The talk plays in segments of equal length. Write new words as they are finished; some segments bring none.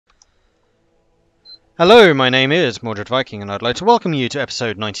Hello, my name is Mordred Viking, and I'd like to welcome you to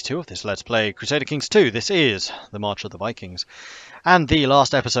episode 92 of this Let's Play Crusader Kings II. This is the March of the Vikings, and the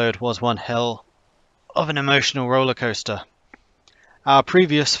last episode was one hell of an emotional roller coaster. Our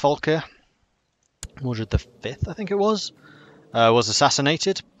previous Falkir, Mordred V, I think it was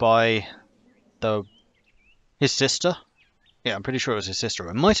assassinated by his sister. Yeah, I'm pretty sure it was his sister.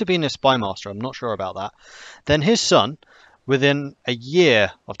 It might have been his spy master, I'm not sure about that. Then his son, within a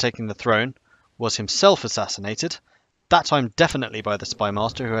year of taking the throne, was himself assassinated, that time definitely by the spy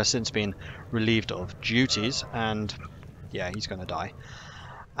master, who has since been relieved of duties, and yeah, he's going to die.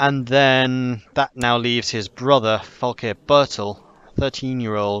 And then that now leaves his brother, Falkir Bertil,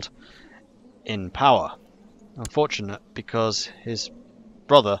 13-year-old, in power. Unfortunate, because his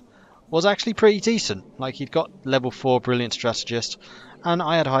brother was actually pretty decent. Like, he'd got level 4 brilliant strategist, and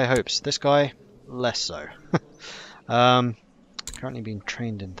I had high hopes. This guy, less so. Currently being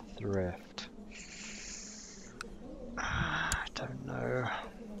trained in thrift. I don't know.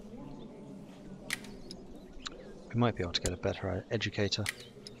 We might be able to get a better educator.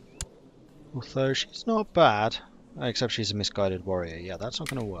 Although she's not bad, except she's a misguided warrior. Yeah, that's not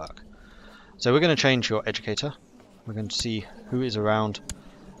going to work. So we're going to change your educator. We're going to see who is around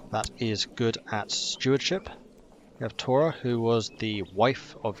that is good at stewardship. We have Tora, who was the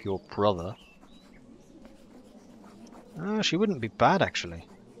wife of your brother. She wouldn't be bad, actually.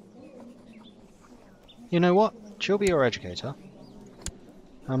 You know what? She'll be your educator.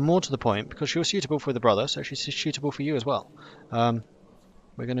 And more to the point, because she was suitable for the brother, so she's suitable for you as well. We're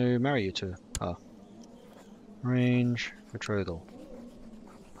going to marry you to her. Range, betrothal.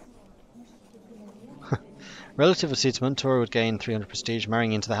 Relative of Siegmund, Tora would gain 300 prestige.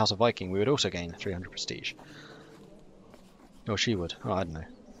 Marrying into the House of Viking, we would also gain 300 prestige. Or she would. Oh, I don't know.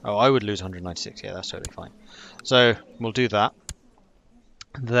 Oh, I would lose 196. Yeah, that's totally fine. So, we'll do that.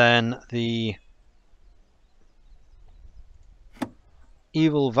 Then the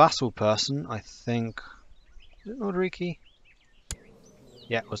evil vassal person, I think... Is it Nordriki?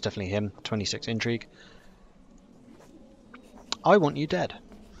 Yeah, it was definitely him. 26 intrigue. I want you dead.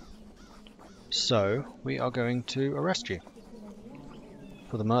 So, we are going to arrest you.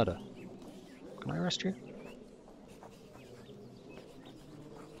 For the murder. Can I arrest you?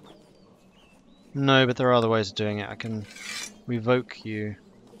 No, but there are other ways of doing it. I can revoke you.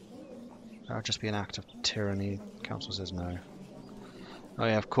 That would just be an act of tyranny. Council says no. Oh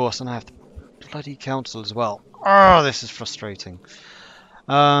yeah, of course, and I have the bloody council as well. Oh, this is frustrating.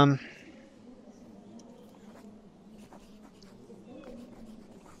 Oh,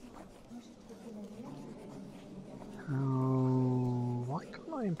 why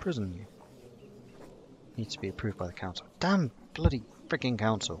can't I imprison you? Needs to be approved by the council. Damn bloody freaking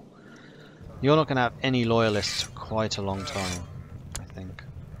council. You're not going to have any loyalists for quite a long time, I think.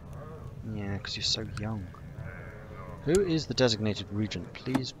 Yeah, because you're so young. Who is the designated regent?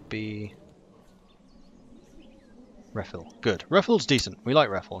 Please be... Refil. Good. Refil's decent. We like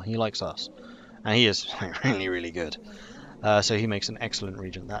Refil. He likes us. And he is really, really good. So he makes an excellent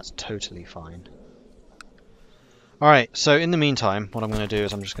regent. That's totally fine. Alright, so in the meantime, what I'm going to do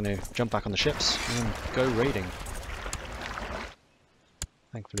is I'm just going to jump back on the ships and go raiding.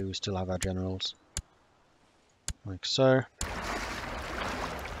 Thankfully we still have our generals. Like so.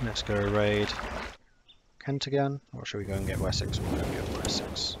 Let's go raid Kent again. Or should we go and get Wessex? We'll go and get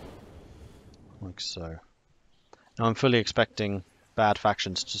Wessex. Like so. Now I'm fully expecting bad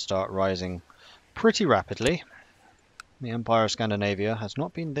factions to start rising pretty rapidly. The Empire of Scandinavia has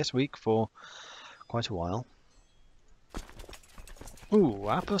not been this weak for quite a while. Ooh,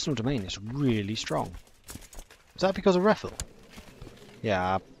 our personal domain is really strong. Is that because of Refil?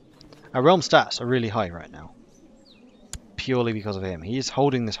 Yeah, our realm stats are really high right now. Purely because of him. He is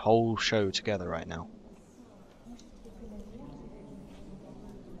holding this whole show together right now.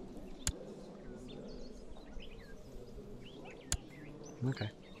 Okay.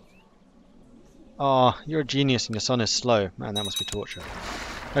 Oh, you're a genius and your son is slow. Man, that must be torture.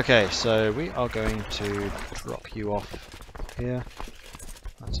 Okay, so we are going to drop you off here.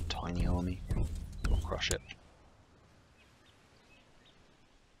 That's a tiny army. We'll crush it.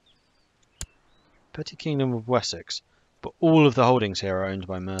 Petty Kingdom of Wessex. But all of the holdings here are owned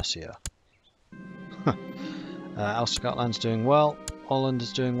by Mercia. Ulster-Scotland's doing well. Holland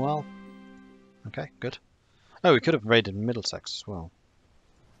is doing well. Okay, good. Oh, we could have raided Middlesex as well.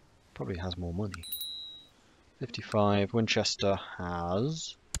 Probably has more money. 55. Winchester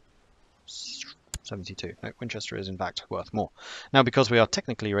has 72. No, Winchester is in fact worth more. Now, because we are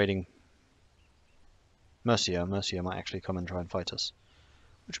technically raiding Mercia, Mercia might actually come and try and fight us,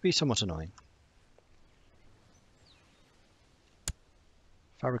 which would be somewhat annoying.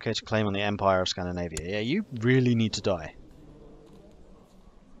 Fabricate a claim on the Empire of Scandinavia. Yeah, you really need to die.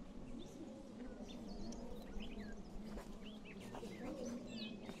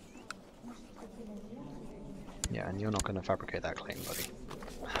 Yeah, and you're not going to fabricate that claim, buddy.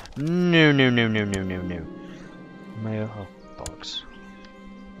 No, no, no, no, no, no, no. Mayo, oh, bollocks.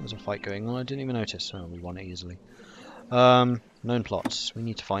 There's a fight going on, I didn't even notice. Oh, we won it easily. Known plots. We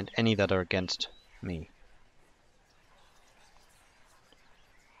need to find any that are against me.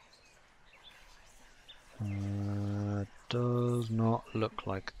 Does not look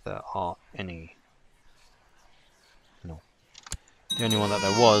like there are any. No. The only one that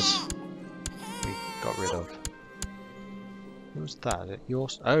there was, we got rid of. Who was that? Is it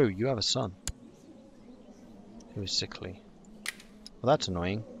yours? Oh, you have a son who is sickly. Well, that's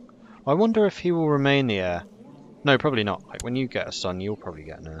annoying. I wonder if he will remain the heir. No, probably not. Like, when you get a son, you'll probably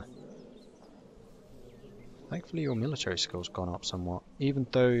get an heir. Thankfully, your military skill's gone up somewhat, even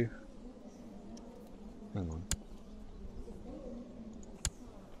though... Hang on.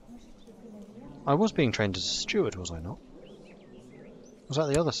 I was being trained as a steward, was I not? Was that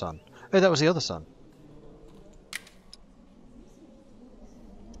the other son? Oh, that was the other son.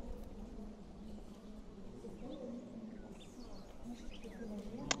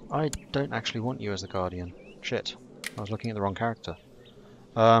 I don't actually want you as the guardian. Shit. I was looking at the wrong character.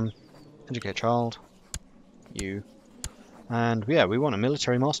 Educate child. You. And yeah, we want a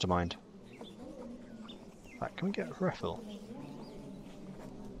military mastermind. In fact, can we get a refill?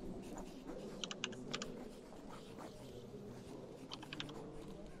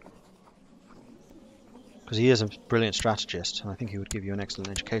 Because he is a brilliant strategist, and I think he would give you an excellent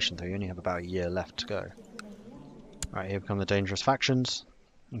education, though you only have about a year left to go. Right, here come the dangerous factions.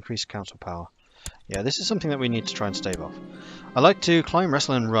 Increase council power. Yeah, this is something that we need to try and stave off. I like to climb,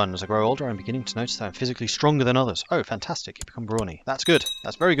 wrestle, and run. As I grow older, I'm beginning to notice that I'm physically stronger than others. Oh, fantastic. You become brawny. That's good.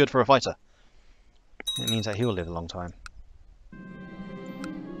 That's very good for a fighter. It means that he will live a long time.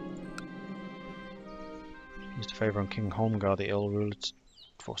 Used a favour on King Holmgard, the ill rulers,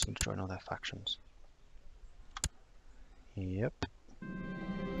 forced them to join all their factions. Yep.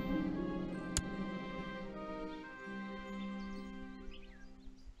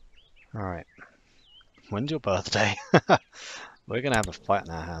 Alright. When's your birthday? We're going to have a fight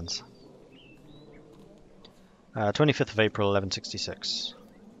in our hands. 25th of April, 1166.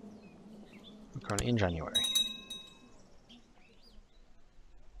 We're currently in January.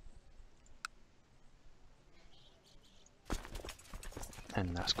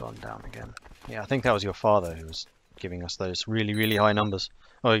 And that's gone down again. Yeah, I think that was your father who was giving us those really, really high numbers.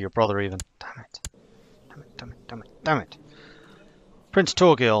 Oh, your brother even. Damn it. Damn it, damn it, damn it, damn it. Prince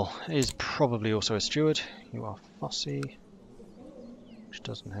Torgil is probably also a steward. You are fussy, which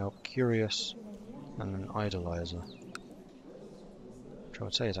doesn't help. Curious, and an idolizer, which I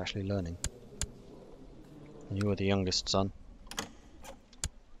would say is actually learning. And you are the youngest son.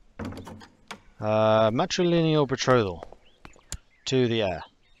 Matrilineal betrothal to the heir,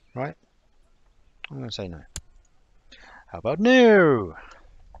 right? I'm going to say no. How about no?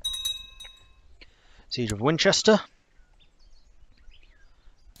 Siege of Winchester.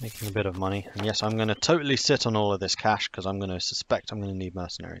 Making a bit of money, and yes, I'm going to totally sit on all of this cash because I'm going to suspect I'm going to need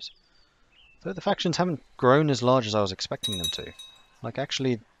mercenaries. Though the factions haven't grown as large as I was expecting them to. Like,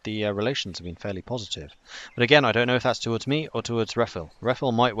 actually, the relations have been fairly positive. But again, I don't know if that's towards me or towards Refil.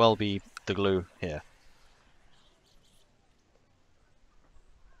 Refil might well be the glue here.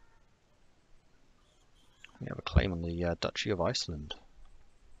 We have a claim on the Duchy of Iceland.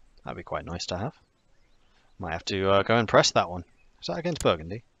 That'd be quite nice to have. Might have to go and press that one. Is that against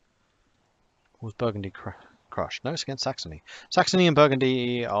Burgundy? Or was Burgundy crushed? No, it's against Saxony. Saxony and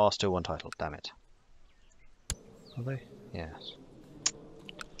Burgundy are still one title, damn it. Are they? Yes.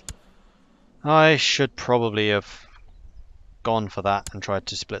 I should probably have gone for that and tried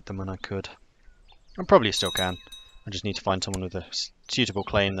to split them when I could. I probably still can. I just need to find someone with a suitable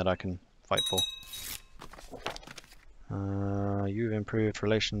claim that I can fight for. You've improved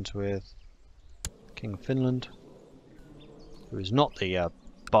relations with King of Finland, who is not the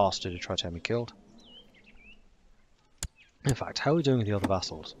bastard who tried to have me killed. In fact, how are we doing with the other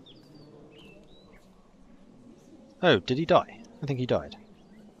vassals? Oh, did he die? I think he died.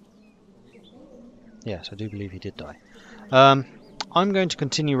 Yes, I do believe he did die. I'm going to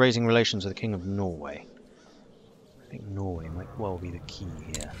continue raising relations with the King of Norway. I think Norway might well be the key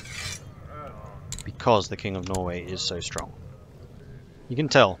here. Because the King of Norway is so strong. You can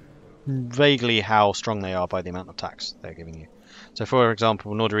tell vaguely how strong they are by the amount of tax they're giving you. So for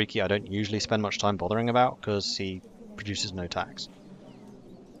example, Norderiki I don't usually spend much time bothering about because he produces no tax.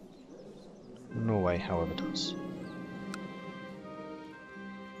 Norway, however, does.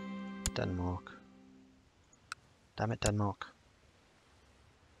 Denmark. Damn it, Denmark.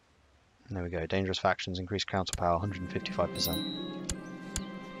 There we go. Dangerous factions increase counter power 155%.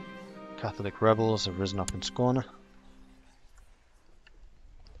 Catholic rebels have risen up in Skåne.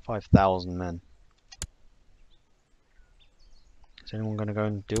 5,000 men. Is anyone going to go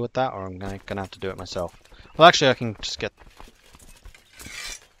and deal with that, or I'm going to have to do it myself? Well, actually, I can just get...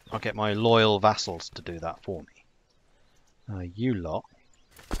 I'll get my loyal vassals to do that for me. You lot,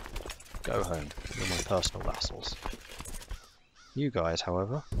 go home. You're my personal vassals. You guys,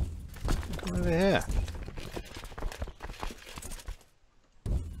 however, come over here.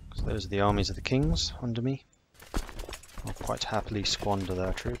 So those are the armies of the kings under me. I'll quite happily squander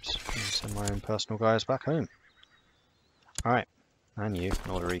their troops and send my own personal guys back home. Alright, and you,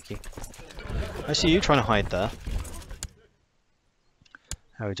 Norderiki. I see you trying to hide there.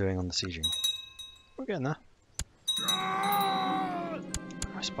 How are we doing on the sieging? We're getting there.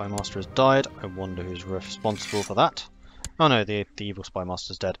 My spy master has died. I wonder who's responsible for that. Oh no, the evil spy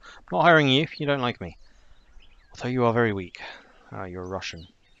master's dead. I'm not hiring you. You don't like me. Although you are very weak. Oh, you're Russian.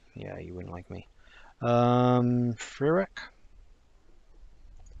 Yeah, you wouldn't like me. Frirek?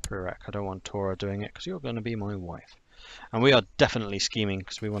 Frirek, I don't want Tora doing it because you're going to be my wife. And we are definitely scheming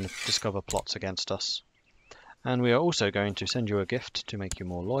because we want to discover plots against us. And we are also going to send you a gift to make you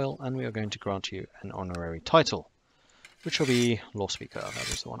more loyal, and we are going to grant you an honorary title, which will be Law Speaker. That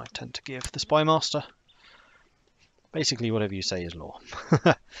is the one I tend to give the Spy Master. Basically, whatever you say is law.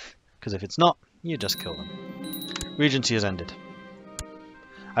 Because if it's not, you just kill them. Regency has ended.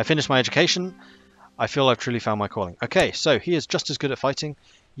 I finished my education. I feel I've truly found my calling. Okay, so he is just as good at fighting.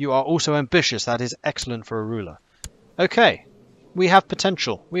 You are also ambitious. That is excellent for a ruler. Okay, we have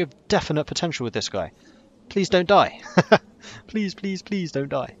potential. We have definite potential with this guy. Please don't die. Please, please, please don't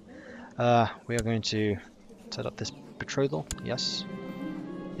die. We are going to set up this betrothal. Yes.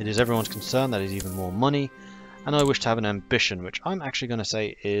 It is everyone's concern. That is even more money. And I wish to have an ambition, which I'm actually going to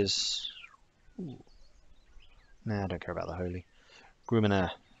say is... Ooh. Nah, I don't care about the holy. Gruminaire.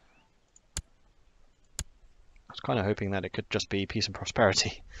 I was kind of hoping that it could just be peace and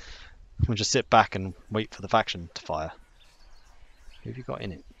prosperity. We'll just sit back and wait for the faction to fire. Who have you got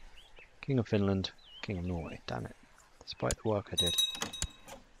in it? King of Finland, King of Norway. Damn it. Despite the work I did.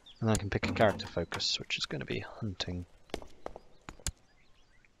 And I can pick a character focus, which is going to be hunting.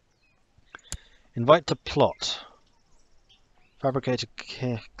 Invite to plot. Fabricate a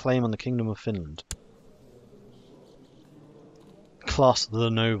claim on the Kingdom of Finland. Class the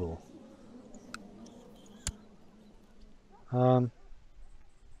noble.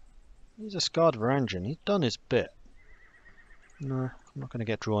 He's a scarred Varangian. He's done his bit. No, I'm not going to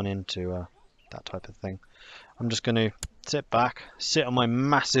get drawn into that type of thing. I'm just going to sit back, sit on my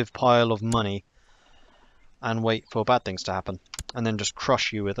massive pile of money, and wait for bad things to happen, and then just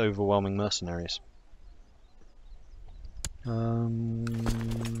crush you with overwhelming mercenaries. Why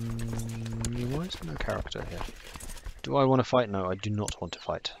is there no character here? Do I want to fight? No, I do not want to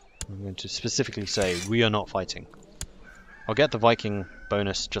fight. I'm going to specifically say we are not fighting. I'll get the Viking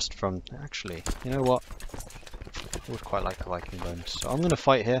bonus just from... Actually, you know what? I would quite like the Viking bonus. So I'm going to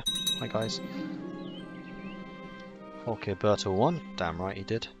fight here. Hi guys. Volkir Bertel won. Damn right he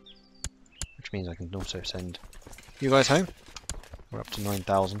did. Which means I can also send you guys home. We're up to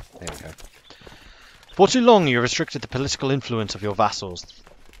 9,000. There we go. For too long you have restricted the political influence of your vassals.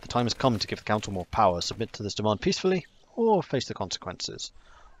 The time has come to give the council more power. Submit to this demand peacefully, or face the consequences.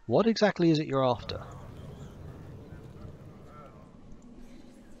 What exactly is it you're after?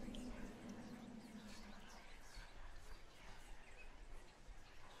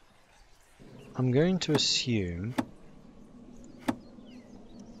 I'm going to assume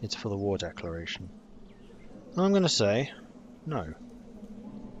it's for the war declaration. I'm going to say no.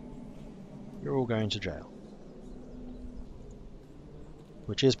 You're all going to jail.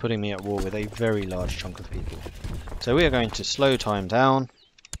 Which is putting me at war with a very large chunk of people. So we are going to slow time down.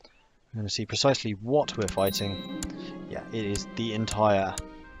 We're going to see precisely what we're fighting. Yeah, it is the entire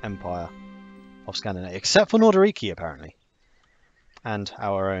empire of Scandinavia, except for Norderiki apparently. And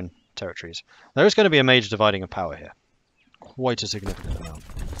our own territories. There is going to be a major dividing of power here. Quite a significant amount.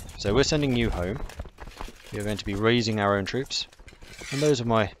 So we're sending you home. We are going to be raising our own troops. And those are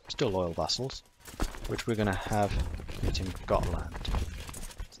my still loyal vassals, which we're going to have meet in Gotland.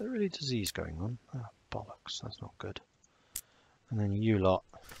 Is there really disease going on? Oh, bollocks, that's not good. And then you lot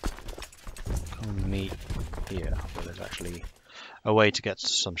come meet here, where there's actually a way to get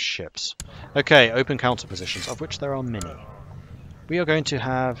some ships. Okay, open council positions, of which there are many. We are going to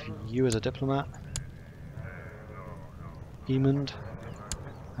have you as a diplomat. Emund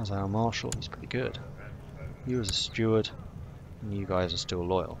as our marshal, he's pretty good. You as a steward, and you guys are still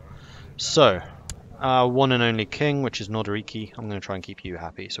loyal. So, our one and only king, which is Norderiki, I'm going to try and keep you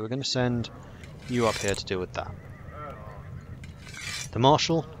happy. So we're going to send you up here to deal with that. The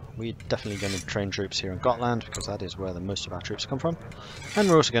Marshal, we're definitely going to train troops here in Gotland, because that is where most of our troops come from. And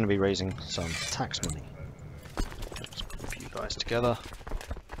we're also going to be raising some tax money. Let's group you guys together.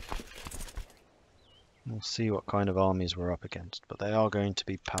 We'll see what kind of armies we're up against, but they are going to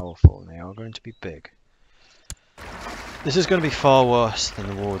be powerful and they are going to be big. This is going to be far worse than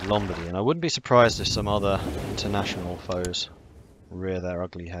the war with Lombardy, and I wouldn't be surprised if some other international foes rear their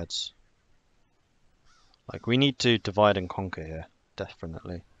ugly heads. Like, we need to divide and conquer here,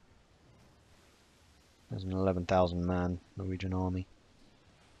 definitely. There's an 11,000 man Norwegian army.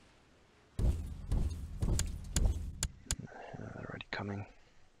 They're already coming.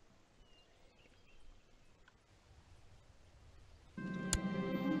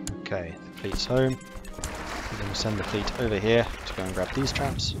 Okay, the fleet's home. We're going to send the fleet over here to go and grab these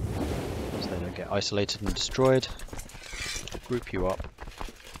chaps, so they don't get isolated and destroyed. Group you up.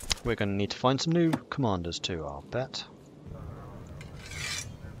 We're going to need to find some new commanders too, I'll bet.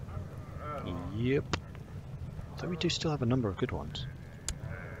 Yep. Though we do still have a number of good ones.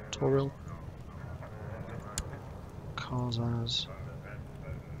 Toril. Karzaz.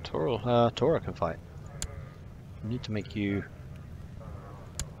 Tora can fight. We need to make you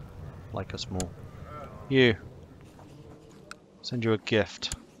like us more. You. Send you a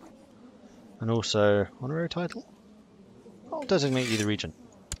gift. And also, honorary title? I'll designate you the regent.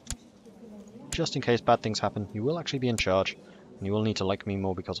 Just in case bad things happen, you will actually be in charge, and you will need to like me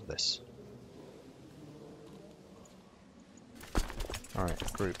more because of this.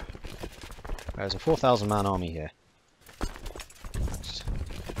 Alright, group. There's a 4,000 man army here. Let's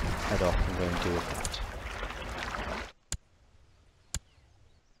head off and go and deal with that.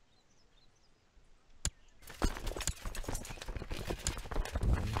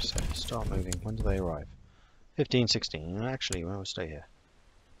 So, start moving. When do they arrive? 15, 16. Actually, we'll stay here.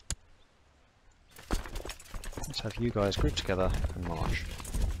 Let's have you guys group together and march.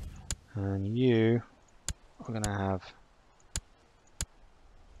 And you are going to have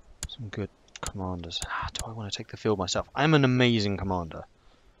some good commanders. Do I want to take the field myself? I'm an amazing commander.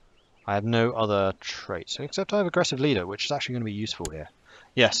 I have no other traits, except I have aggressive leader, which is actually going to be useful here.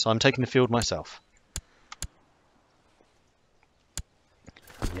 Yes, I'm taking the field myself.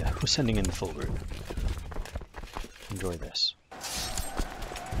 Yeah, we're sending in the full group. Enjoy this.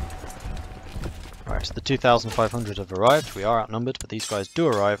 Alright, so the 2,500 have arrived. We are outnumbered, but these guys do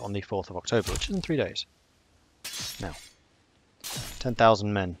arrive on the 4th of October, which is in 3 days. Now,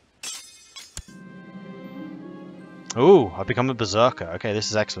 10,000 men. Ooh, I've become a berserker. Okay, this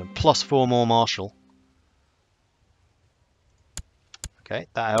is excellent. Plus 4 more martial. Okay,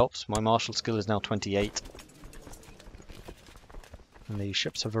 that helps. My martial skill is now 28. And the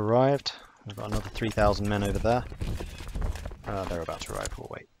ships have arrived. We've got another 3,000 men over there. They're about to arrive. We'll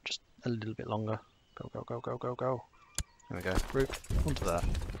wait just a little bit longer. Go, go, go, go, go, go. There we go. Group onto there.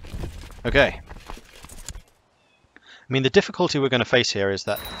 Okay. I mean, the difficulty we're going to face here is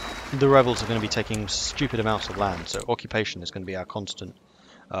that the rebels are going to be taking stupid amounts of land, so occupation is going to be our constant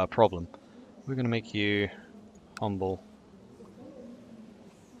problem. We're going to make you humble.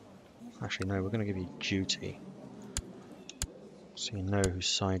 Actually, no, we're going to give you duty, so you know whose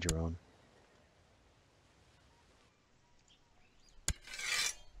side you're on.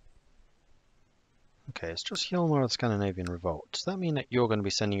 Okay, it's just Hjalmar of the Scandinavian Revolt. Does that mean that you're going to be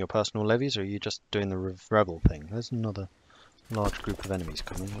sending your personal levies, or are you just doing the rebel thing? There's another large group of enemies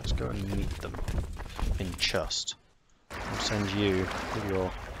coming. Let's go and meet them in Chust. I'll send you with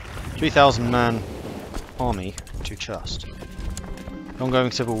your 3,000 man army to Chust. The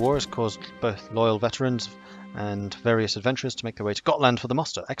ongoing civil war has caused both loyal veterans and various adventurers to make their way to Gotland for the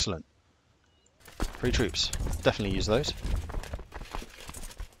muster. Excellent. Free troops. Definitely use those.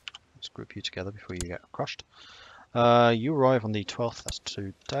 Let's group you together before you get crushed. You arrive on the 12th. That's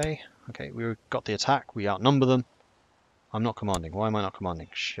today. Okay, we got the attack. We outnumber them. I'm not commanding. Why am I not commanding?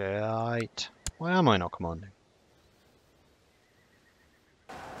 Shite. Why am I not commanding?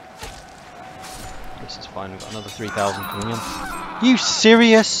 This is fine. We've got another 3,000 coming in. You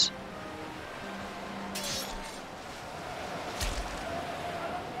serious?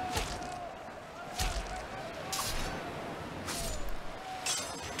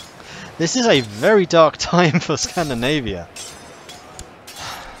 This is a very dark time for Scandinavia.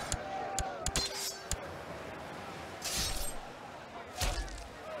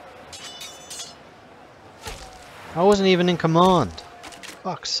 I wasn't even in command.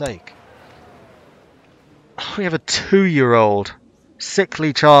 Fuck's sake. We have a 2-year-old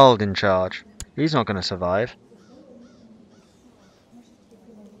sickly child in charge. He's not going to survive.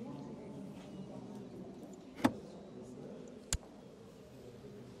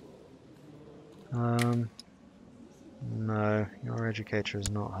 No, your educator is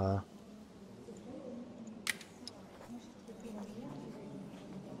not her.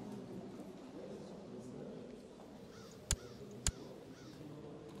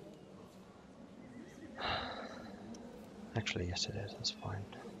 Actually, yes it is, that's fine.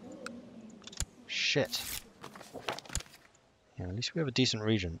 Shit. Yeah, at least we have a decent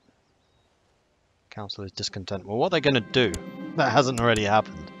regent. Council is discontent. Well, what are they going to do? That hasn't already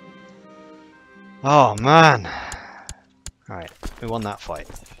happened. Oh, man. Alright, we won that fight.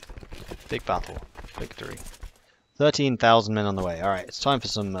 Big battle. Victory. 13,000 men on the way. Alright, it's time for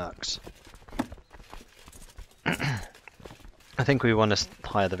some mercs. I think we want to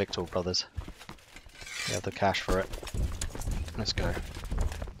hire the Victor brothers. We have the cash for it. Let's go.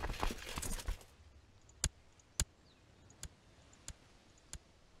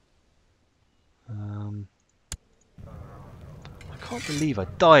 I can't believe I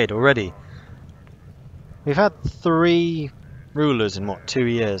died already. We've had 3 rulers in what, 2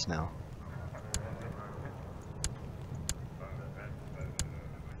 years now?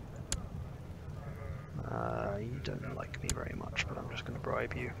 You don't like me very much, but I'm just going to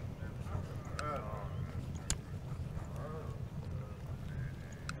bribe you.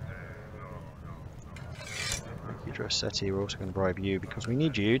 Rossetti, we're also going to bribe you because we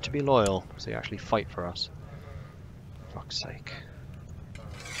need you to be loyal so you actually fight for us. Fuck's sake.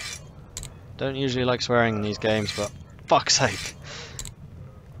 Don't usually like swearing in these games, but fuck's sake.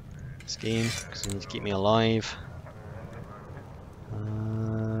 Scheme, because you need to keep me alive.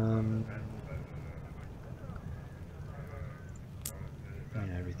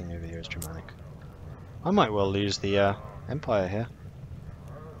 Yeah, everything over here is Germanic. I might well lose the Empire here.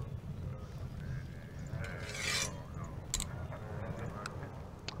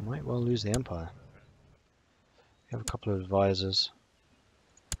 Might well lose the Empire. We have a couple of advisors.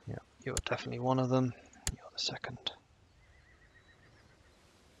 Yeah, you're definitely one of them. You're the second.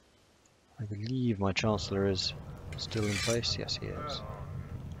 I believe my Chancellor is still in place. Yes, he is.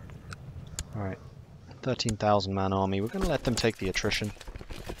 Alright. 13,000 man army. We're going to let them take the attrition.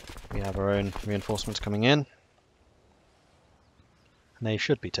 We have our own reinforcements coming in. And they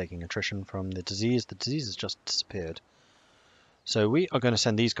should be taking attrition from the disease. The disease has just disappeared. So we are going to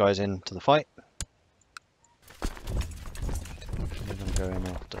send these guys into the fight. We're going to go in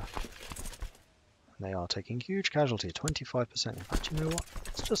after. They are taking huge casualty, 25%. In fact, you know what?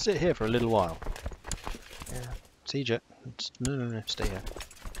 Let's just sit here for a little while. Yeah, siege it. No, stay here.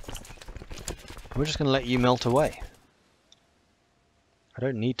 We're just going to let you melt away. I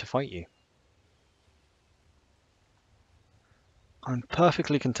don't need to fight you. I'm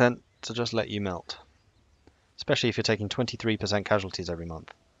perfectly content to just let you melt. Especially if you're taking 23% casualties every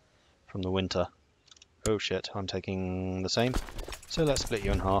month from the winter. Oh shit, I'm taking the same. So let's split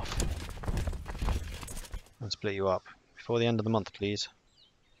you in half. And split you up. Before the end of the month, please.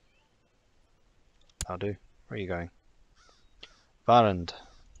 That'll do. Where are you going? Varand.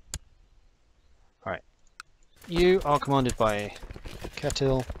 Alright. You are commanded by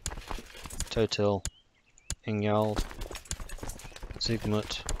Ketil, Totil, Ingjald,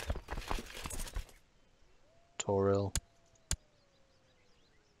 Sigmund, Toril,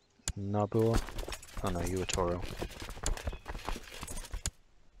 Nabur. Oh no, you were Toril.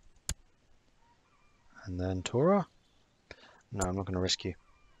 And then Tora? No, I'm not going to risk you.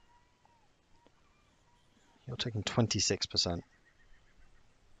 You're taking 26%.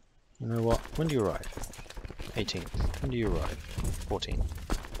 You know what? When do you arrive? 18th. When do you arrive? 14th.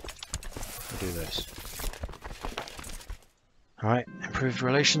 We'll do this. Alright, improved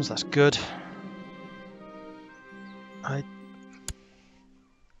relations, that's good.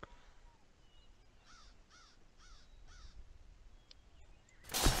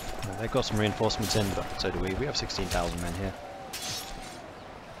 They've got some reinforcements in, but so do we. We have 16,000 men here.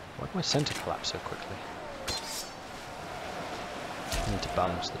 Why did my centre collapse so quickly? I need to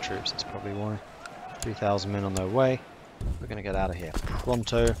balance the troops, that's probably why. 3,000 men on their way. We're going to get out of here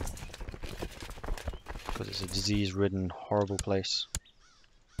pronto. Because it's a disease-ridden, horrible place.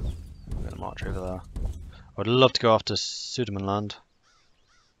 I'm going to march over there. I would love to go after Sudermanland.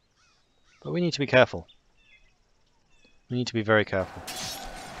 But we need to be careful. We need to be very careful.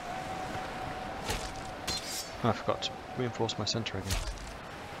 Oh, I forgot to reinforce my centre again.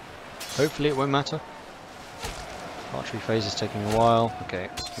 Hopefully it won't matter. Archery phase is taking a while. Okay,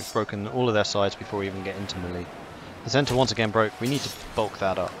 we've broken all of their sides before we even get into melee. The centre once again broke. We need to bulk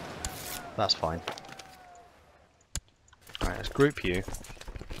that up. That's fine. Alright, let's group you.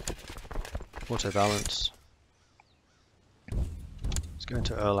 Auto balance. Let's go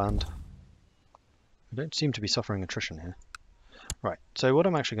into Erland. We don't seem to be suffering attrition here. Right, so what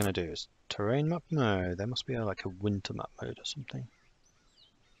I'm actually going to do is terrain map? No, there must be like a winter map mode or something.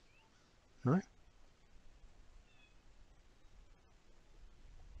 No?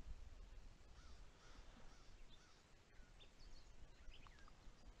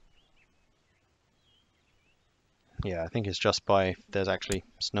 Yeah, I think it's just by if there's actually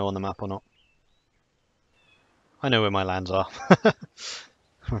snow on the map or not. I know where my lands are.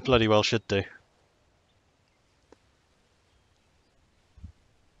 I bloody well should do.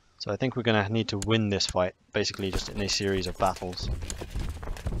 So I think we're going to need to win this fight, basically just in a series of battles.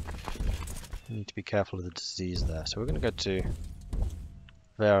 We need to be careful of the disease there. So we're going to go to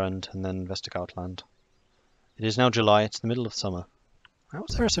Verand and then Vestergautland. It is now July, it's the middle of summer. How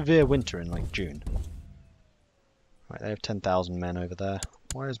was there a severe winter in like June? Right, they have 10,000 men over there.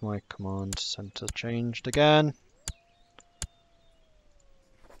 Why is my command center changed again?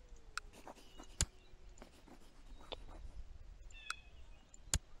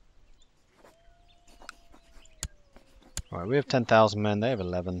 Right, we have 10,000 men, they have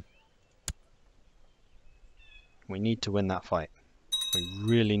 11. We need to win that fight. We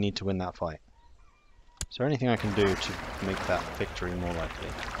really need to win that fight. Is there anything I can do to make that victory more likely?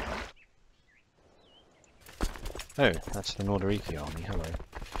 Oh, that's the Nordiriki army, hello.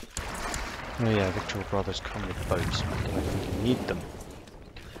 Oh yeah, Victual Brothers come with boats, but I don't think you need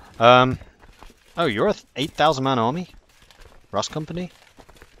them. Oh, you're a 8,000 man army? Russ Company?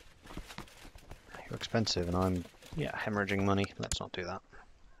 You're expensive and I'm, yeah, hemorrhaging money. Let's not do that.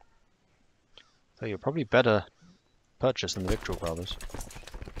 So you're probably better purchase than the Victual Brothers.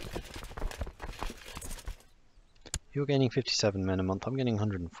 You're gaining 57 men a month, I'm getting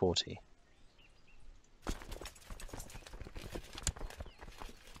 140.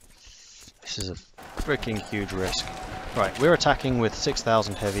 This is a freaking huge risk. Right, we're attacking with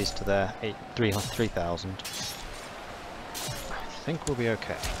 6,000 heavies to their 3,000. I think we'll be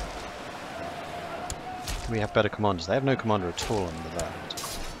okay. We have better commanders. They have no commander at all on the left.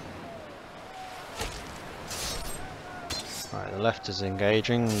 Right, the left is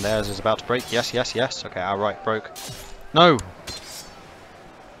engaging. Theirs is about to break. Yes, yes, yes. Okay, our right broke. No!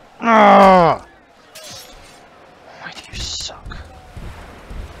 Ah! Why do you suck?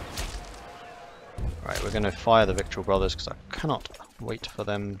 Right, we're going to fire the Victual Brothers because I cannot wait for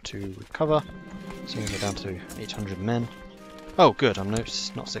them to recover. So we're going to go down to 800 men. Oh, good. I'm not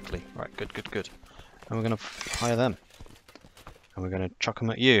sickly. Right, good, good, good. And we're going to fire them. And we're going to chuck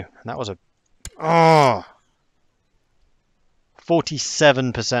them at you. And that was a... Oh!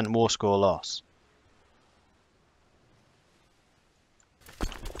 47% war score loss.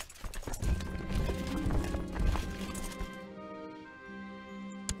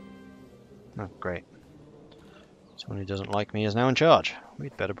 Oh, great. Someone who doesn't like me is now in charge.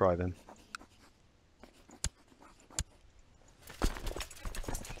 We'd better bribe him.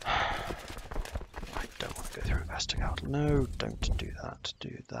 I don't want to go through Vestergaut. No, don't do that.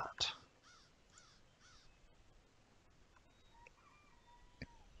 Do that.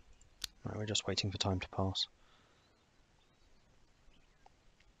 Right, we're just waiting for time to pass.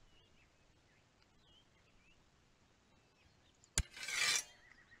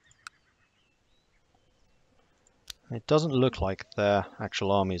 It doesn't look like their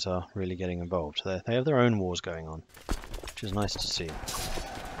actual armies are really getting involved. They have their own wars going on, which is nice to see.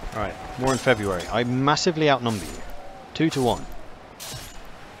 Alright, war in February. I massively outnumber you. 2 to 1.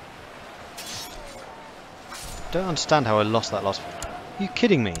 Don't understand how I lost that last... Are you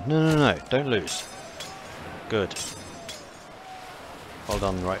kidding me? No, no, no, don't lose. Good. Hold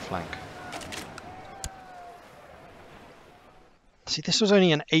on the right flank. See, this was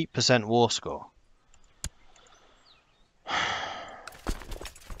only an 8% war score.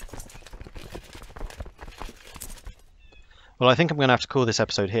 Well, I think I'm going to have to call this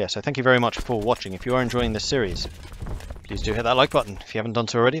episode here, so thank you very much for watching. If you are enjoying this series, please do hit that like button. If you haven't done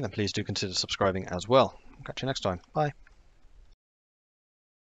so already, then please do consider subscribing as well. Catch you next time. Bye.